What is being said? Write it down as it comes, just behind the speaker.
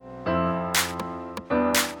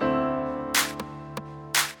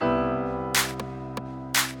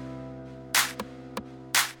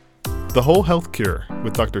The Whole Health Cure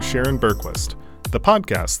with Dr. Sharon Berquist, the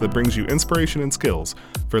podcast that brings you inspiration and skills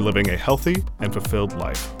for living a healthy and fulfilled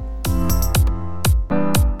life.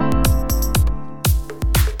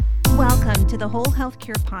 Welcome to the Whole Health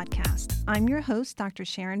Cure podcast. I'm your host, Dr.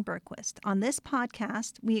 Sharon Berquist. On this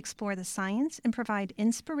podcast, we explore the science and provide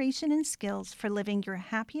inspiration and skills for living your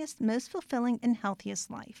happiest, most fulfilling, and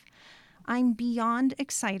healthiest life. I'm beyond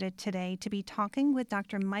excited today to be talking with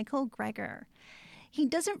Dr. Michael Greger. He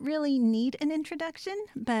doesn't really need an introduction,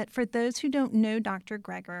 but for those who don't know Dr.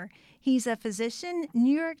 Greger, he's a physician,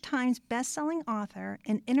 New York Times bestselling author,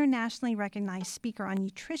 and internationally recognized speaker on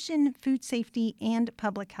nutrition, food safety, and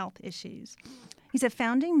public health issues. He's a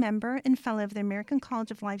founding member and fellow of the American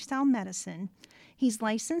College of Lifestyle Medicine. He's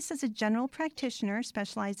licensed as a general practitioner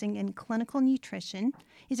specializing in clinical nutrition.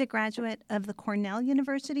 He's a graduate of the Cornell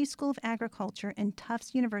University School of Agriculture and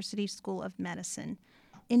Tufts University School of Medicine.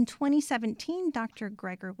 In 2017, Dr.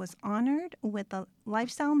 Greger was honored with the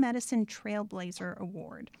Lifestyle Medicine Trailblazer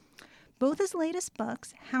Award. Both his latest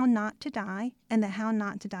books, How Not to Die and the How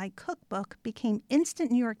Not to Die Cookbook, became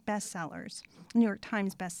instant New York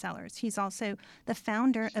Times bestsellers. He's also the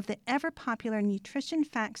founder of the ever-popular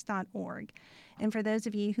nutritionfacts.org. And for those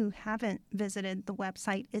of you who haven't visited the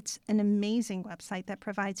website, it's an amazing website that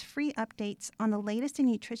provides free updates on the latest in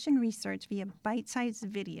nutrition research via bite-sized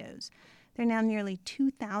videos. There are now nearly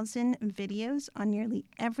 2,000 videos on nearly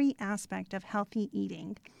every aspect of healthy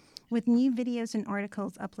eating, with new videos and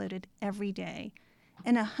articles uploaded every day.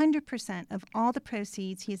 And 100% of all the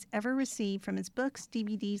proceeds he has ever received from his books,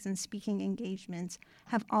 DVDs, and speaking engagements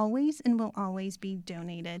have always and will always be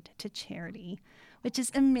donated to charity, which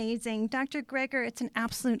is amazing. Dr. Greger, it's an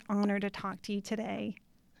absolute honor to talk to you today.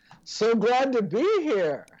 So glad to be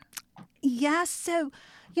here. Yes, so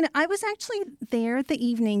I was actually there the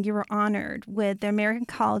evening you were honored with the American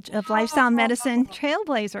College of Lifestyle Medicine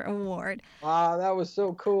Trailblazer Award. Wow, that was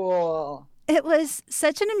so cool. It was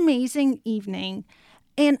such an amazing evening,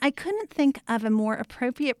 and I couldn't think of a more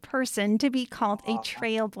appropriate person to be called a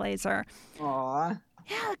trailblazer. Aww.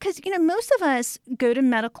 Yeah, because, most of us go to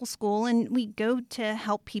medical school and we go to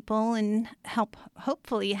help people and help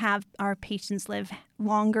hopefully have our patients live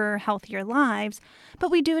longer, healthier lives.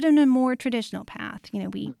 But we do it in a more traditional path.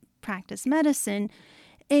 We practice medicine.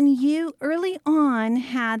 And you early on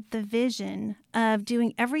had the vision of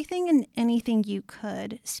doing everything and anything you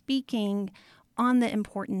could, speaking on the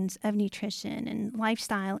importance of nutrition and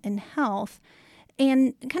lifestyle and health,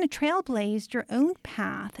 and kind of trailblazed your own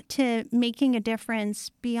path to making a difference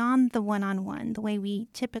beyond the one-on-one, the way we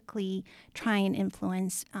typically try and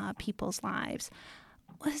influence people's lives.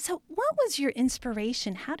 So what was your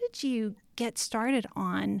inspiration? How did you get started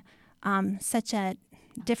on such a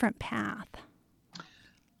different path?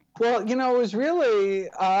 Well, it was really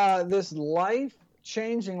this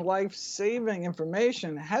life-changing, life-saving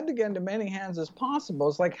information had to get into many hands as possible.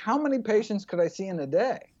 It's like, how many patients could I see in a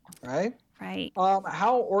day, right? Right.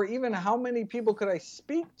 How many people could I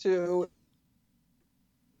speak to?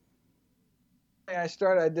 I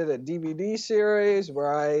did a DVD series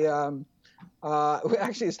where we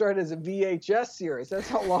actually started as a VHS series. That's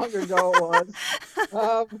how long ago it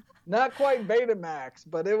was. Not quite Betamax,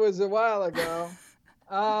 but it was a while ago.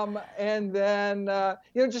 And then,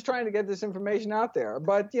 just trying to get this information out there.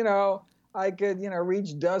 But, I could,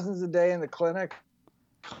 reach dozens a day in the clinic,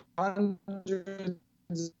 hundreds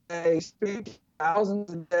a day, speak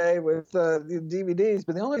thousands a day with the DVDs.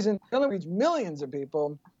 But the only reason I reach millions of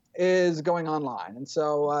people is going online. And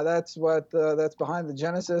so that's that's behind the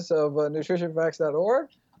genesis of nutritionfacts.org.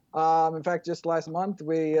 In fact, just last month,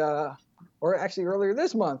 or actually earlier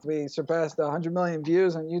this month, we surpassed 100 million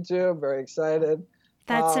views on YouTube. Very excited.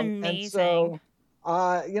 That's amazing.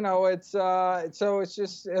 And so, it's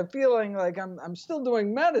just a feeling like I'm still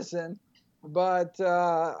doing medicine, but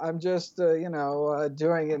I'm just doing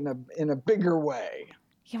it in a bigger way.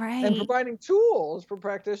 You're right. And providing tools for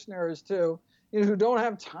practitioners too, who don't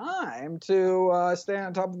have time to stay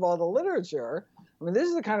on top of all the literature. I mean, this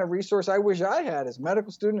is the kind of resource I wish I had as a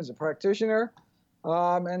medical student, as a practitioner.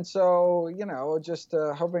 And so, just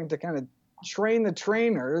hoping to kind of train the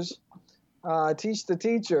trainers, teach the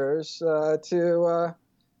teachers to,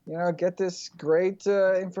 get this great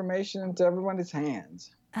information into everybody's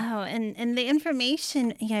hands. Oh, and the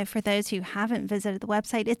information, for those who haven't visited the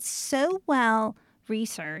website, it's so well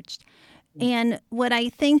researched. And what I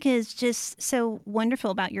think is just so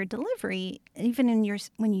wonderful about your delivery, even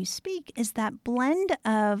when you speak, is that blend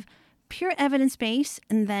of pure evidence base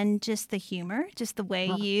and then just the humor, just the way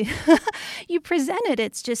you present it.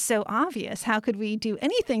 It's just so obvious. How could we do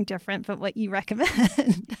anything different but what you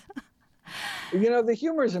recommend? The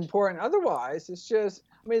humor is important. Otherwise, it's just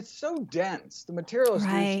I mean, it's so dense. The material is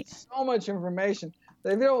Right. so much information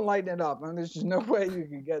that if you don't lighten it up, I mean, there's just no way you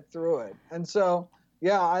can get through it. And so,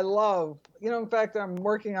 yeah, I love, in fact, I'm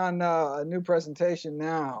working on a new presentation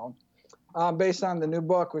now based on the new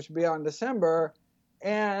book, which will be out in December.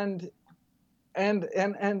 And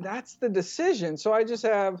that's the decision. So I just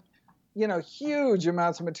have, huge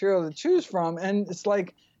amounts of material to choose from. And it's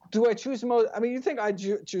like, do I choose the most? I mean, you think I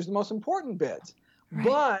choose the most important bits. Right.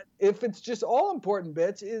 But if it's just all important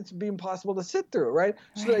bits, it's be impossible to sit through, right?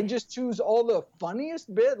 So I just choose all the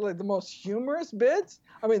funniest bit, like the most humorous bits.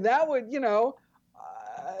 I mean, that would, do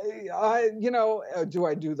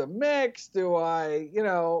I do the mix? Do I,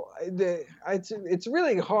 it's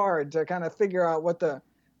really hard to kind of figure out what the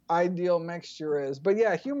ideal mixture is. But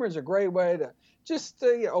yeah, humor is a great way to just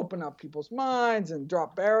open up people's minds and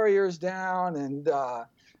drop barriers down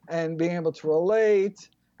and being able to relate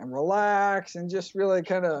and relax and just really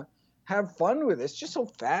kind of have fun with it. It's just so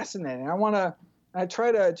fascinating. I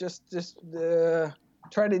try to just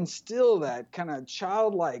try to instill that kind of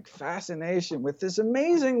childlike fascination with this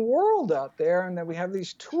amazing world out there, and that we have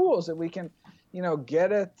these tools that we can,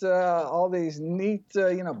 get at all these neat,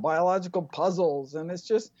 biological puzzles. And it's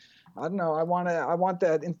just, I don't know, I want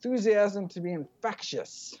that enthusiasm to be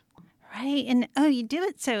infectious. Right. And you do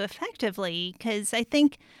it so effectively, because I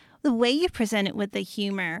think the way you present it with the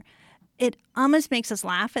humor, it almost makes us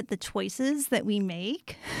laugh at the choices that we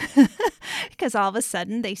make because all of a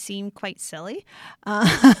sudden they seem quite silly,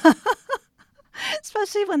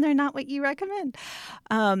 especially when they're not what you recommend.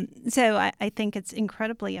 So I think it's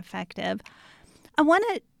incredibly effective. I want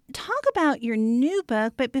to talk about your new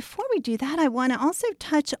book, but before we do that, I want to also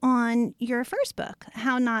touch on your first book,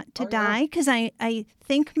 How Not to Die, because I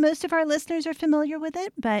think most of our listeners are familiar with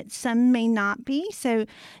it, but some may not be. So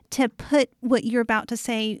to put what you're about to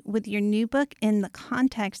say with your new book in the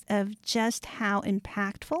context of just how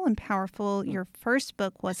impactful and powerful your first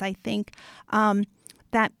book was, I think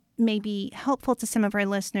that may be helpful to some of our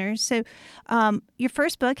listeners. So your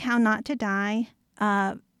first book, How Not to Die,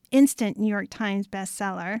 instant New York Times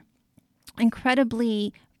bestseller,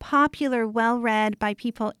 incredibly popular, well-read by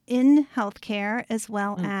people in healthcare as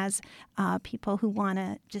well as people who want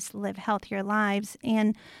to just live healthier lives.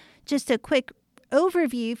 And just a quick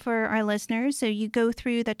overview for our listeners. So you go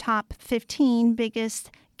through the top 15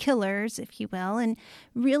 biggest killers, if you will, and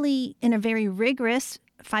really in a very rigorous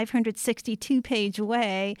 562-page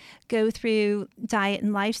way, go through diet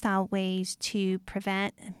and lifestyle ways to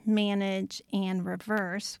prevent, manage, and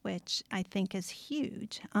reverse, which I think is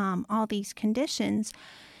huge, all these conditions.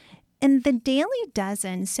 And the Daily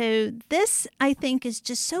Dozen, so this, I think, is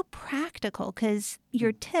just so practical because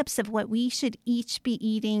your tips of what we should each be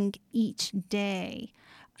eating each day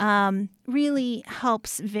really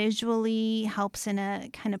helps visually, helps in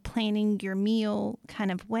a kind of planning your meal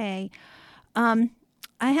kind of way.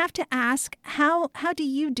 I have to ask, how do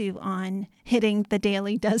you do on hitting the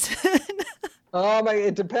Daily Dozen?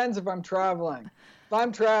 It depends if I'm traveling. If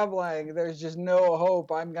I'm traveling, there's just no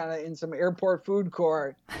hope I'm going to, in some airport food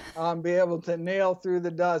court, be able to nail through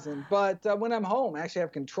the dozen. But when I'm home, I actually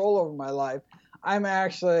have control over my life. I'm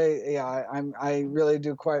actually, I really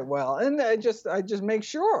do quite well. And I just make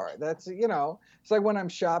sure that's, it's like when I'm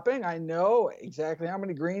shopping, I know exactly how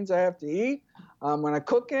many greens I have to eat. When I'm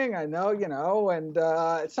cooking, I know, and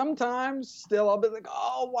sometimes still I'll be like,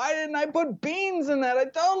 oh, why didn't I put beans in that? I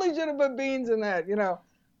totally should have put beans in that,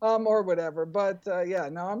 or whatever. But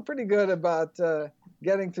I'm pretty good about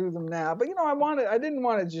getting through them now. But, I didn't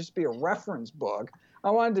want to just be a reference book. I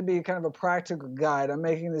wanted to be kind of a practical guide. I'm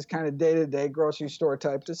making this kind of day-to-day grocery store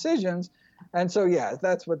type decisions. And so,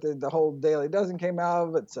 that's what the whole Daily Dozen came out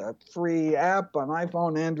of. It's a free app on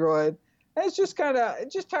iPhone, Android. And it's just trying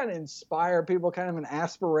to inspire people, kind of an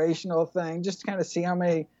aspirational thing, just to kind of see how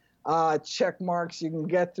many check marks you can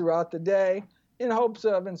get throughout the day in hopes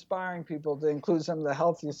of inspiring people to include some of the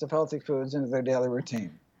healthiest of healthy foods into their daily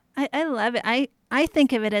routine. I love it. I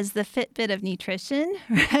think of it as the Fitbit of nutrition,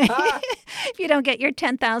 right? If you don't get your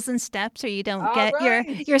 10,000 steps or you don't get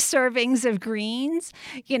your servings of greens,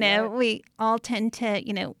 we all tend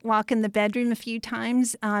to, walk in the bedroom a few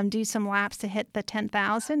times, do some laps to hit the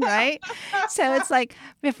 10,000, right? So it's like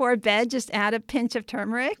before bed, just add a pinch of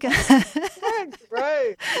turmeric.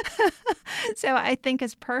 Right. So I think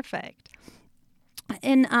it's perfect.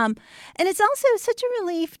 And it's also such a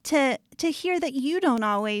relief to hear that you don't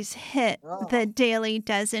always hit the Daily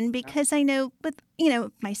Dozen, because I know with,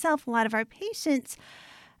 myself, a lot of our patients,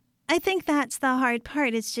 I think that's the hard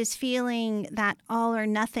part. It's just feeling that all or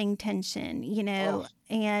nothing tension,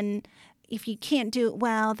 and if you can't do it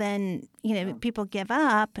well, then, people give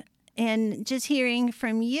up. And just hearing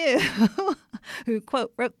from you, who,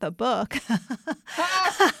 quote, wrote the book.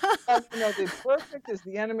 The perfect is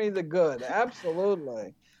the enemy of the good.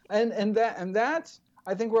 Absolutely. And that's,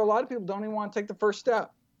 I think, where a lot of people don't even want to take the first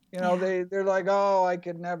step. They're like, oh, I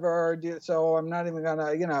could never do it, so I'm not even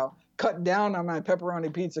gonna, cut down on my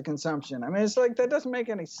pepperoni pizza consumption. I mean, it's like, that doesn't make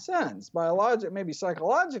any sense. Biologically, maybe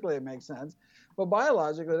psychologically it makes sense, but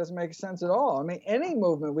biologically it doesn't make sense at all. I mean, any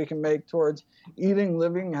movement we can make towards eating,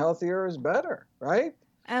 living healthier is better, right?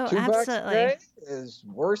 Oh, 2 packs a absolutely. day is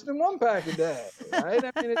worse than 1 pack a day, right?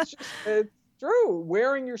 I mean, it's true.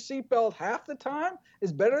 Wearing your seatbelt half the time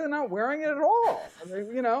is better than not wearing it at all. I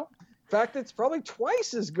mean, in fact, it's probably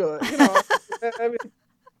twice as good. You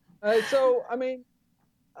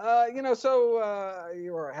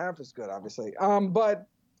are half as good, obviously. So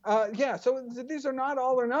these are not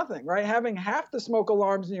all or nothing, right? Having half the smoke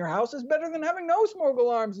alarms in your house is better than having no smoke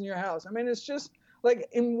alarms in your house. I mean, it's just like,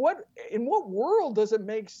 in what world does it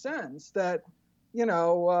make sense that,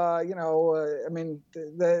 that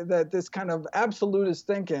this kind of absolutist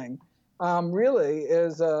thinking really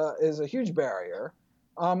is a huge barrier.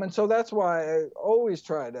 And so that's why I always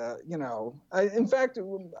try to, in fact,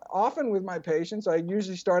 often with my patients, I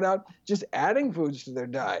usually start out just adding foods to their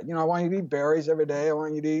diet. I want you to eat berries every day. I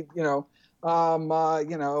want you to eat, 3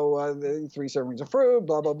 servings of fruit,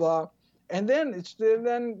 blah, blah, blah. And then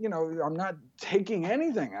I'm not taking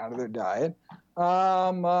anything out of their diet,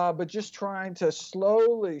 but just trying to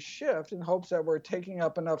slowly shift in hopes that we're taking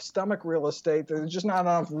up enough stomach real estate that there's just not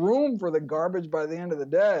enough room for the garbage by the end of the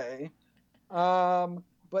day.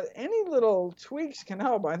 But any little tweaks can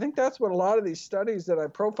help. I think that's what a lot of these studies that I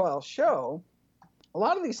profile show. A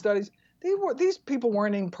lot of these studies, these people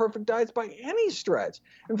weren't eating perfect diets by any stretch.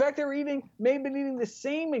 In fact, they were may have been eating the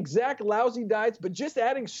same exact lousy diets, but just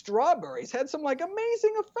adding strawberries had some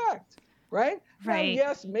amazing effect, right? Right. Now,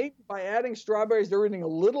 yes, maybe by adding strawberries, they're eating a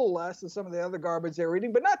little less than some of the other garbage they were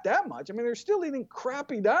eating, but not that much. I mean, they're still eating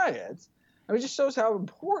crappy diets. I mean, it just shows how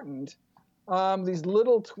important these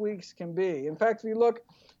little tweaks can be. In fact, if you look,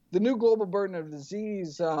 the new Global Burden of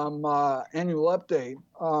Disease annual update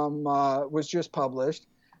was just published,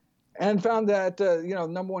 and found that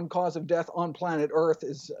number one cause of death on planet Earth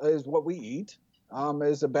is what we eat,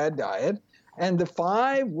 is a bad diet, and the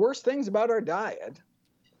 5 worst things about our diet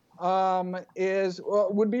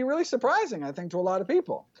would be really surprising, I think, to a lot of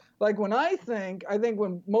people. Like when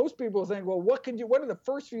when most people think, well, what are the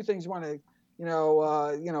first few things you want to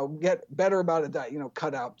get better about a diet,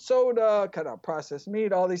 cut out soda, cut out processed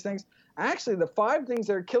meat, all these things. Actually, the 5 things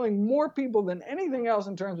that are killing more people than anything else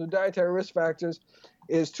in terms of dietary risk factors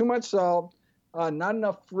is too much salt, not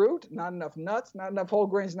enough fruit, not enough nuts, not enough whole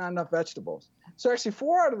grains, not enough vegetables. So actually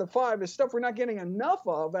 4 out of the 5 is stuff we're not getting enough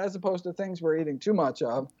of, as opposed to things we're eating too much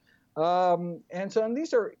of. And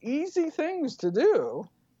these are easy things to do,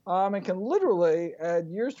 and can literally add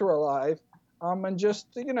years to our life. And just,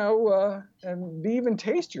 and be even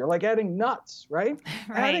tastier, like adding nuts, right?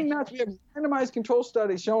 Adding nuts. We have randomized control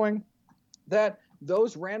studies showing that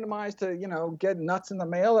those randomized to, get nuts in the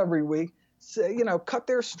mail every week, cut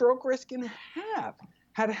their stroke risk in half,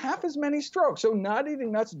 had half as many strokes. So not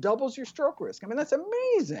eating nuts doubles your stroke risk. I mean, that's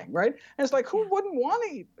amazing, right? And it's like, who wouldn't want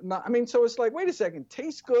to eat nuts? I mean, so it's like, wait a second,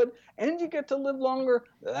 tastes good, and you get to live longer.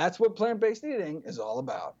 That's what plant-based eating is all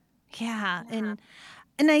about. Yeah, and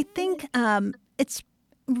I think it's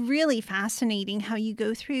really fascinating how you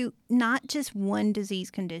go through not just one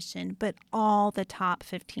disease condition, but all the top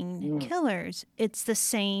 15 killers. It's the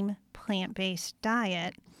same plant-based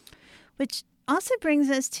diet, which also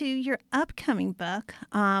brings us to your upcoming book,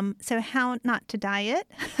 So How Not to Diet.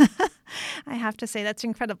 I have to say that's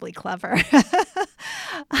incredibly clever.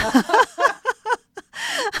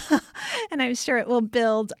 And I'm sure it will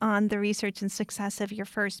build on the research and success of your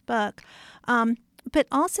first book. But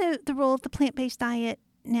also the role of the plant-based diet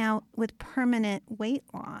now with permanent weight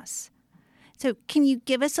loss. So can you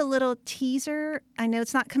give us a little teaser? I know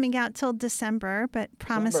it's not coming out till December, but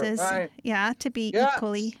promises, right. To be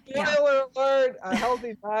equally. Spoiler alert, a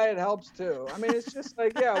healthy diet helps too. I mean, it's just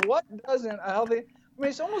like, what doesn't a healthy, I mean,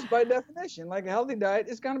 it's almost by definition, like a healthy diet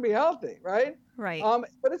is going to be healthy, right? Right.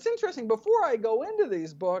 But it's interesting, before I go into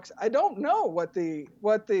these books, I don't know what the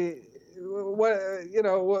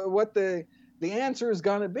answer is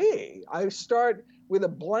going to be. I start with a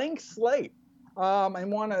blank slate.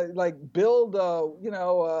 And want to build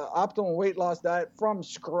optimal weight loss diet from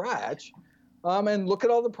scratch, and look at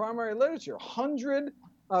all the primary literature.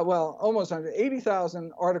 Almost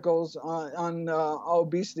 180,000 articles on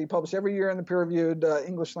obesity published every year in the peer-reviewed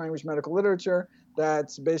English language medical literature.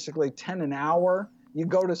 That's basically 10 an hour. You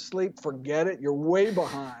go to sleep, forget it. You're way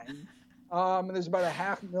behind. And there's about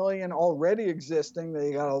 500,000 already existing that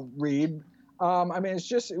you got to read.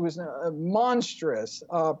 It was a monstrous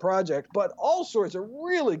project, but all sorts of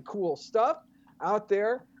really cool stuff out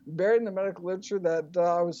there buried in the medical literature that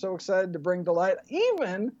I was so excited to bring to light.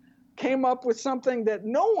 Even came up with something that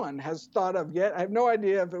no one has thought of yet. I have no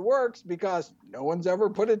idea if it works because no one's ever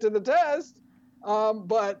put it to the test.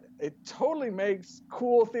 But it totally makes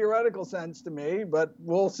cool theoretical sense to me, but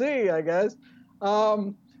we'll see, I guess.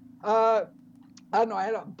 I don't know, I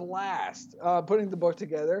had a blast putting the book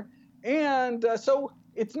together. And so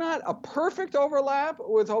it's not a perfect overlap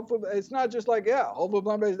with it's not just like, whole food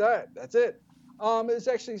plant-based diet, that's it. It's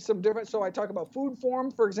actually some different, so I talk about food form,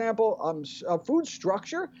 for example, food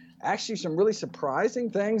structure, actually some really surprising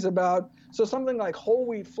things about, so something like whole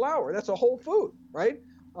wheat flour, that's a whole food, right?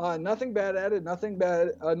 Nothing bad added, nothing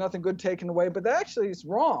good taken away, but that actually is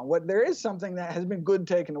wrong. There is something that has been good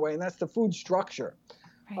taken away, and that's the food structure.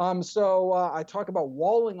 Right. I talk about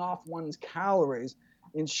walling off one's calories,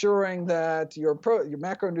 ensuring that your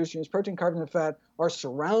macronutrients, protein, carbon, and fat, are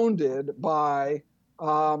surrounded by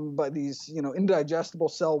these indigestible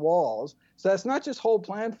cell walls. So that's not just whole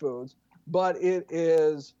plant foods, but it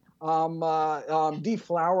is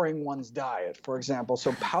deflowering one's diet, for example.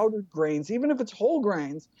 So powdered grains, even if it's whole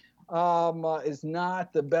grains, is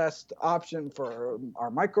not the best option for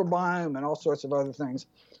our microbiome and all sorts of other things.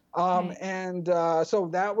 So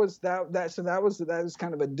that was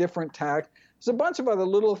kind of a different tack. There's a bunch of other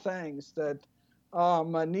little things that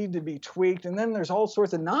need to be tweaked, and then there's all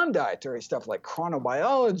sorts of non-dietary stuff like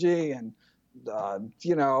chronobiology and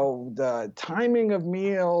the timing of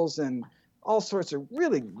meals and all sorts of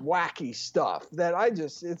really wacky stuff that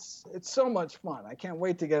it's so much fun. I can't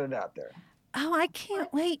wait to get it out there. Oh, I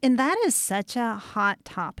can't wait. And that is such a hot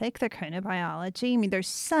topic, the chronobiology. I mean, there's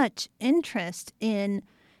such interest in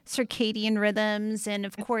circadian rhythms and,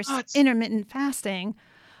 of course, intermittent fasting.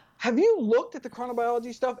 Have you looked at the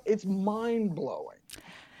chronobiology stuff? It's mind-blowing,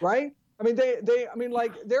 right? I mean,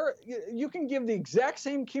 you can give the exact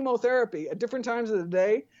same chemotherapy at different times of the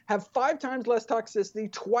day, have 5 times less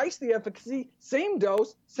toxicity, twice the efficacy, same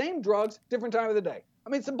dose, same drugs, different time of the day. I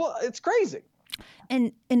mean, it's crazy.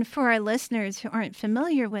 And for our listeners who aren't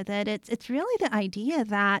familiar with it, it's really the idea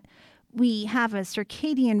that we have a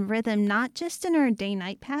circadian rhythm, not just in our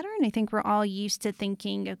day-night pattern. I think we're all used to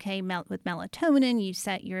thinking, okay, with melatonin, you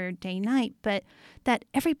set your day-night, but that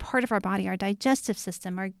every part of our body, our digestive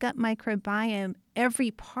system, our gut microbiome,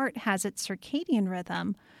 every part has its circadian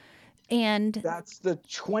rhythm. And that's the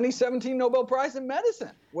 2017 Nobel Prize in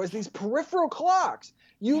Medicine, was these peripheral clocks.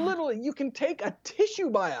 You can take a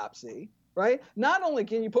tissue biopsy, right? Not only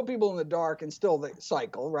can you put people in the dark and still the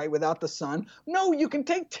cycle, right, without the sun. No, you can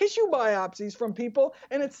take tissue biopsies from people,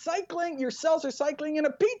 and it's cycling. Your cells are cycling in a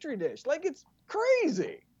petri dish. Like, it's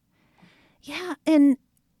crazy. Yeah, and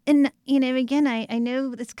again, I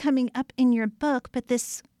know it's coming up in your book, but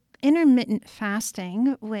this intermittent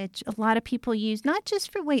fasting, which a lot of people use, not just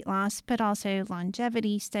for weight loss, but also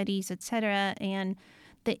longevity studies, et cetera, and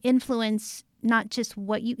the influence, not just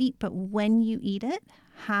what you eat, but when you eat it,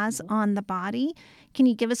 has on the body. Can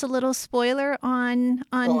you give us a little spoiler on?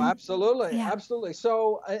 Oh, absolutely. Yeah. Absolutely.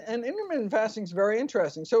 So, and intermittent fasting is very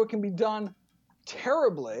interesting. So it can be done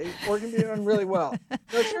terribly or it can be done really well.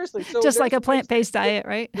 No, seriously. So just like a plant-based diet,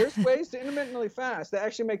 right? There's ways to intermittently fast that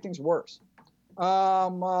actually make things worse.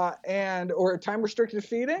 Or time-restricted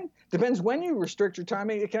feeding. Depends when you restrict your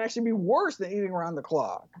timing. It can actually be worse than eating around the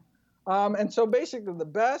clock. And so basically the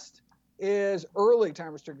best is early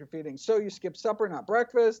time-restricted feeding. So you skip supper, not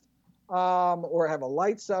breakfast, or have a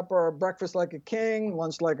light supper, breakfast like a king,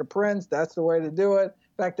 lunch like a prince. That's the way to do it.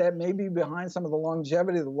 In fact, that may be behind some of the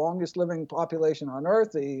longevity, the longest living population on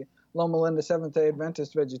Earth, the Loma Linda Seventh-day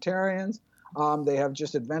Adventist vegetarians. They have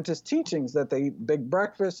just Adventist teachings that they eat big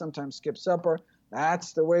breakfast, sometimes skip supper.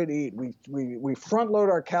 That's the way to eat. We front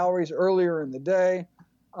load our calories earlier in the day.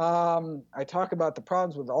 I talk about the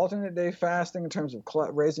problems with alternate day fasting in terms of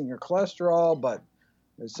raising your cholesterol, but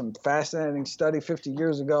there's some fascinating study 50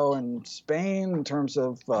 years ago in Spain in terms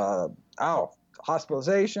of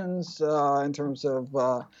hospitalizations, in terms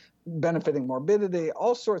of benefiting morbidity,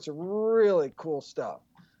 all sorts of really cool stuff.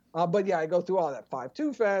 But yeah, I go through all that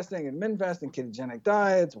 5-2 fasting, intermittent fasting, ketogenic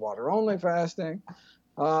diets, water-only fasting.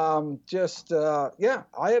 I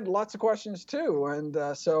had lots of questions too. And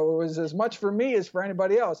so it was as much for me as for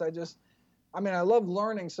anybody else. I love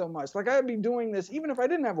learning so much. Like, I'd be doing this even if I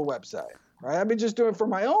didn't have a website, right? I'd be just doing it for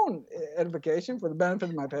my own edification, for the benefit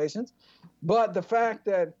of my patients. But the fact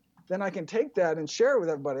that then I can take that and share it with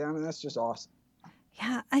everybody, that's just awesome.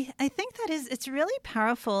 Yeah, I think it's really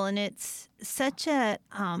powerful, and it's such a,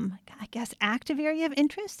 I guess, active area of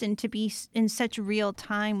interest, and to be in such real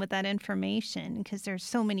time with that information, because there's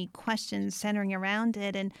so many questions centering around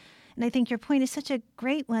it. And I think your point is such a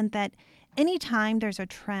great one, that anytime there's a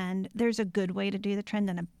trend, there's a good way to do the trend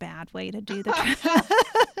and a bad way to do the trend.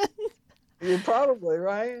 You're probably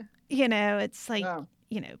right. It's like,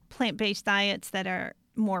 Yeah. Plant-based diets that are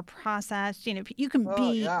more processed. You can Oh,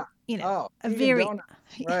 be, yeah. a Vegan very, donuts.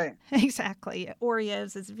 Right. exactly.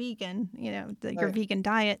 Oreos is vegan, your Right. vegan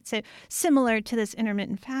diet. So similar to this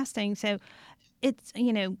intermittent fasting. So it's,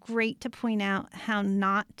 great to point out how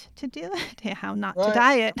not to do it, how not to Right.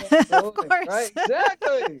 diet, of Absolutely. course. Right.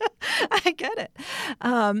 Exactly. I get it.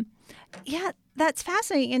 Yeah, that's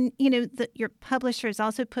fascinating. And, your publishers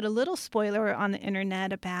also put a little spoiler on the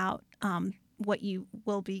internet about what you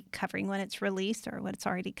will be covering when it's released, or what it's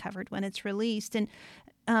already covered when it's released. And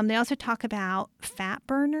they also talk about fat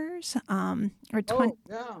burners, or Oh,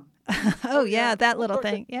 yeah. oh, yeah, that little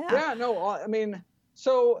Okay. thing. Yeah. Yeah, no, I mean,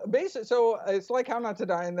 so it's like How Not to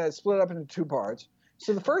Die, and that's split up into two parts.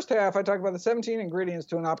 So the first half, I talk about the 17 ingredients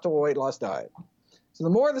to an optimal weight loss diet. So the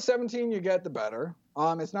more of the 17 you get, the better.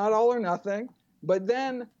 It's not all or nothing, but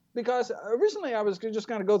then, because originally I was just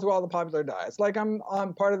going to go through all the popular diets. Like I'm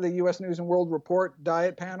part of the U.S. News and World Report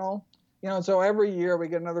diet panel, and so every year we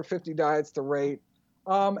get another 50 diets to rate.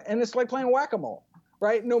 And it's like playing whack-a-mole,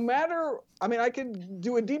 right? No matter, I mean, I could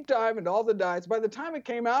do a deep dive into all the diets. By the time it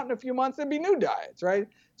came out in a few months, there'd be new diets, right?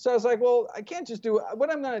 So I was like, well, I can't just do it.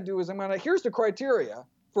 What I'm going to do is here's the criteria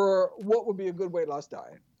for what would be a good weight loss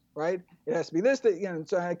diet, right? It has to be this, that,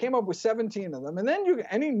 so I came up with 17 of them. And then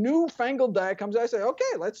any newfangled diet comes out, I say,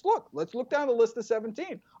 okay, let's look down the list of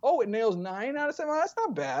 17. Oh, it nails 9 out of 7. Well, that's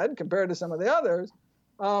not bad compared to some of the others.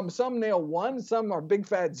 Some nail 1, some are big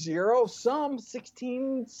fat 0, some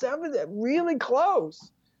 16, 7, really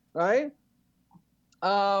close, right?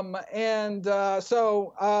 So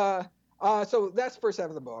that's the first half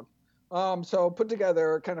of the book. So put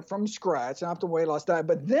together kind of from scratch an optimal weight loss diet.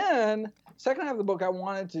 But then second half of the book I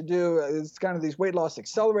wanted to do is kind of these weight loss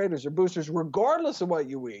accelerators or boosters, regardless of what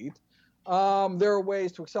you eat. There are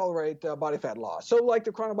ways to accelerate body fat loss. So like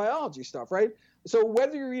the chronobiology stuff, right? So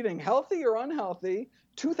whether you're eating healthy or unhealthy,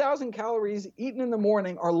 2,000 calories eaten in the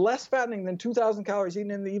morning are less fattening than 2,000 calories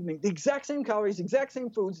eaten in the evening. The exact same calories, exact same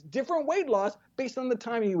foods, different weight loss based on the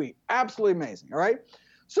time you eat. Absolutely amazing, all right?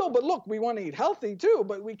 So, but look, we want to eat healthy too,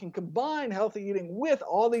 but we can combine healthy eating with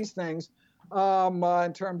all these things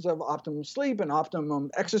in terms of optimum sleep and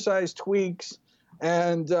optimum exercise tweaks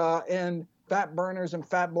and fat burners and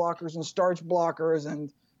fat blockers and starch blockers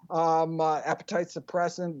and appetite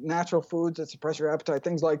suppressant, natural foods that suppress your appetite,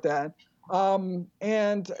 things like that.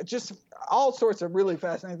 And just all sorts of really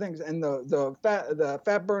fascinating things. And the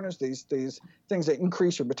fat burners, these things that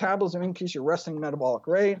increase your metabolism, increase your resting metabolic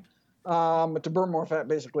rate, to burn more fat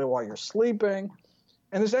basically while you're sleeping.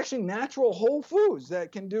 And there's actually natural whole foods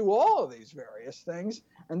that can do all of these various things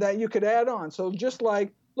and that you could add on. So just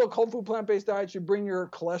like, look, whole food plant-based diets, you bring your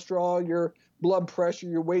cholesterol, your blood pressure,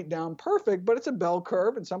 your weight down perfect, but it's a bell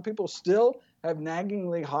curve. And some people still have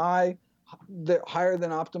naggingly higher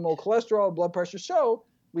than optimal cholesterol, blood pressure. So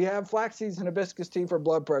we have flax seeds and hibiscus tea for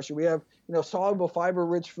blood pressure. We have, soluble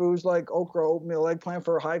fiber-rich foods like okra, oatmeal, eggplant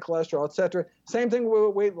for high cholesterol, etc. Same thing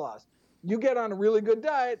with weight loss. You get on a really good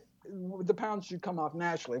diet, the pounds should come off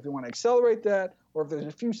naturally. If you want to accelerate that, or if there's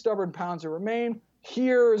a few stubborn pounds that remain,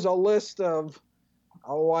 here's a list of,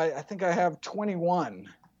 I think I have 21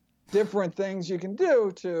 different things you can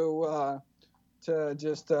do to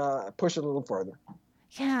just push it a little further.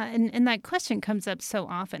 Yeah, and that question comes up so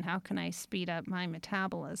often. How can I speed up my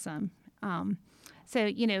metabolism? So,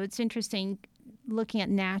 it's interesting looking at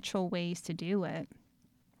natural ways to do it.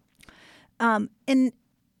 And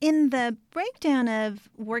in the breakdown of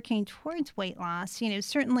working towards weight loss,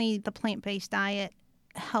 certainly the plant-based diet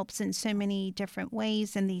helps in so many different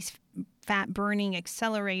ways, and these fat-burning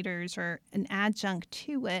accelerators are an adjunct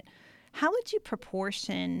to it. How would you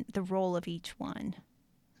proportion the role of each one?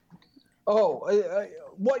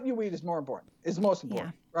 What you eat is more important, is most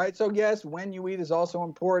important, right? So yes, when you eat is also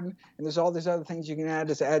important, and there's all these other things you can add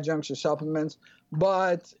as adjuncts or supplements,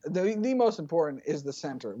 but the most important is the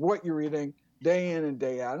center, what you're eating day in and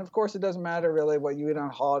day out. And of course, it doesn't matter really what you eat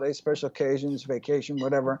on holidays, special occasions, vacation,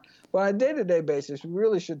 whatever. But on a day-to-day basis, we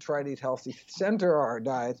really should try to eat healthy, center our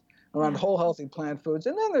diets around whole, healthy plant foods.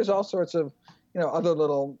 And then there's all sorts of, other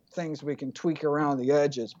little things we can tweak around the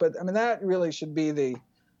edges. But I mean, that really should be the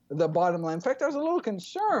bottom line. In fact, I was a little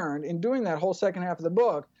concerned in doing that whole second half of the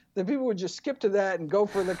book that people would just skip to that and go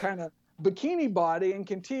for the kind of bikini body and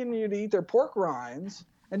continue to eat their pork rinds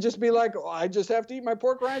and just be like, oh, I just have to eat my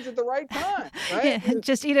pork rinds at the right time, right? Yeah,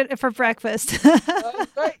 just eat it for breakfast.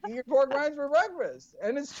 Right, eat pork rinds for breakfast.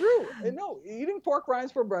 And it's true. And no, eating pork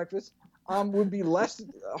rinds for breakfast would be less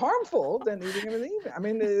harmful than eating them in the evening. I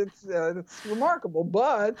mean, it's remarkable,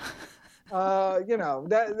 but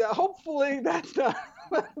that hopefully that's not.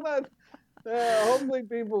 Hopefully,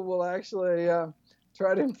 people will actually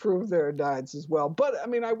try to improve their diets as well. But I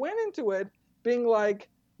mean, I went into it being like,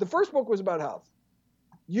 the first book was about health.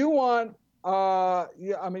 You want,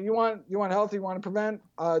 you want health. You want to prevent,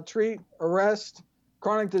 treat, arrest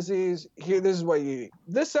chronic disease. Here, this is what you eat.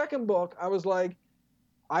 This second book, I was like,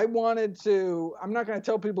 I'm not going to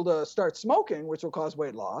tell people to start smoking, which will cause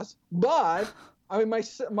weight loss. But I mean,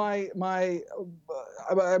 it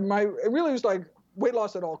really was like weight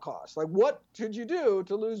loss at all costs. Like, what could you do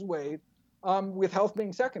to lose weight, with health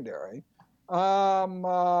being secondary? And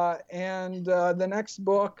the next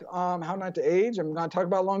book, How Not to Age, I'm going to talk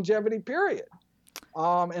about longevity, period.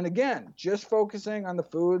 And again, just focusing on the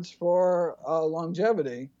foods for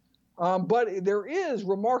longevity. But there is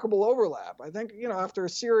remarkable overlap. I think, after a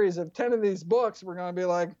series of 10 of these books, we're going to be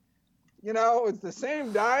like, it's the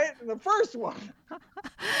same diet in the first one.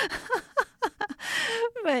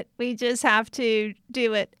 But we just have to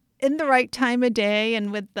do it in the right time of day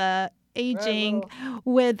and with the aging,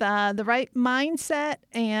 with the right mindset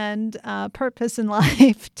and purpose in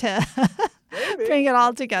life to bring it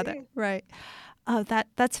all together. Right. Oh,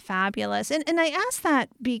 that's fabulous. And I ask that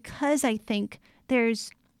because I think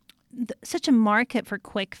there's such a market for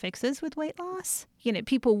quick fixes with weight loss.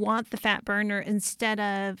 People want the fat burner instead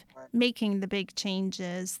of making the big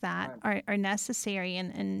changes that are necessary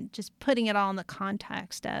and just putting it all in the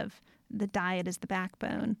context of the diet as the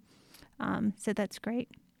backbone. So that's great.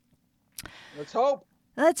 Let's hope.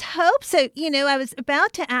 Let's hope. So, I was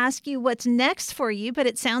about to ask you what's next for you, but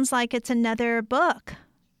it sounds like it's another book.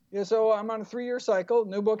 Yeah, so I'm on a 3-year cycle,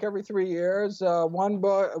 new book every 3 years.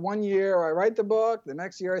 1 year I write the book. The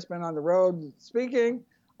next year I spend on the road speaking.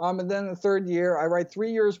 And then the third year I write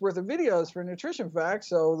 3 years worth of videos for Nutrition Facts.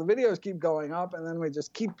 So the videos keep going up, and then we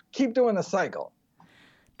just keep doing the cycle.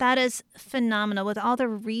 That is phenomenal. With all the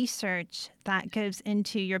research that goes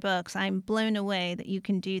into your books, I'm blown away that you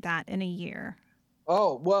can do that in a year.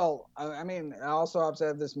 Oh, well, I mean, I also have to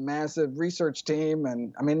have this massive research team.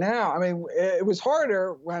 And it was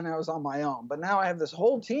harder when I was on my own, but now I have this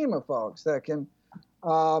whole team of folks that can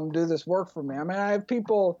do this work for me. I mean, I have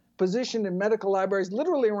people positioned in medical libraries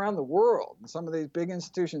literally around the world, in some of these big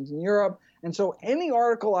institutions in Europe. And so any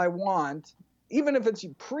article I want, even if it's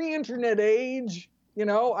pre-internet age,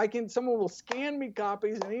 someone will scan me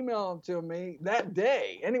copies and email them to me that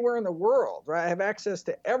day, anywhere in the world, right? I have access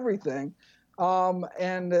to everything.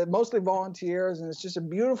 And mostly volunteers, and it's just a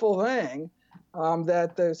beautiful thing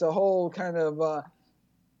that there's a whole kind of,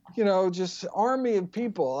 just army of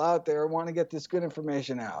people out there who want to get this good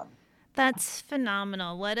information out. That's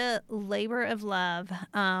phenomenal. What a labor of love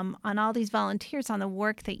on all these volunteers, on the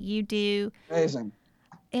work that you do. Amazing.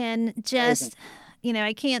 And just...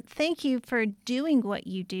 I can't thank you for doing what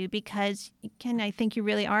you do because, I think you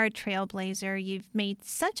really are a trailblazer. You've made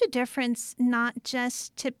such a difference, not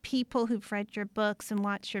just to people who've read your books and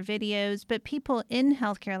watched your videos, but people in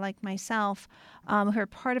healthcare like myself who are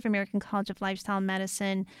part of American College of Lifestyle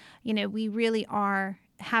Medicine. We really are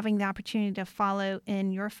having the opportunity to follow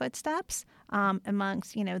in your footsteps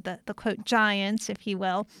amongst, the quote giants, if you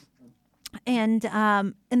will. And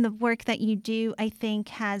the work that you do, I think,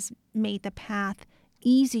 has made the path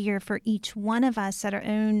easier for each one of us at our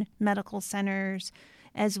own medical centers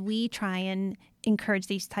as we try and encourage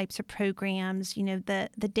these types of programs. The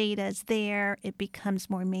data is there. It becomes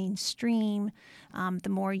more mainstream. The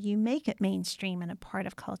more you make it mainstream and a part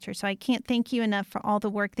of culture. So I can't thank you enough for all the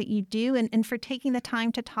work that you do and for taking the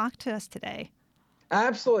time to talk to us today.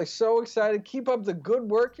 Absolutely. So excited. Keep up the good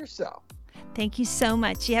work yourself. Thank you so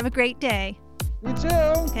much. You have a great day. You too.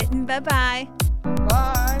 Okay, bye-bye.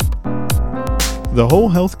 Bye. The Whole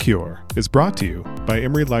Health Cure is brought to you by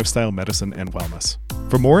Emory Lifestyle Medicine and Wellness.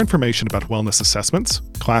 For more information about wellness assessments,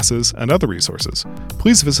 classes, and other resources,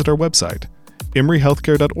 please visit our website,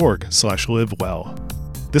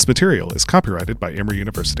 emoryhealthcare.org/livewell. This material is copyrighted by Emory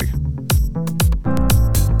University.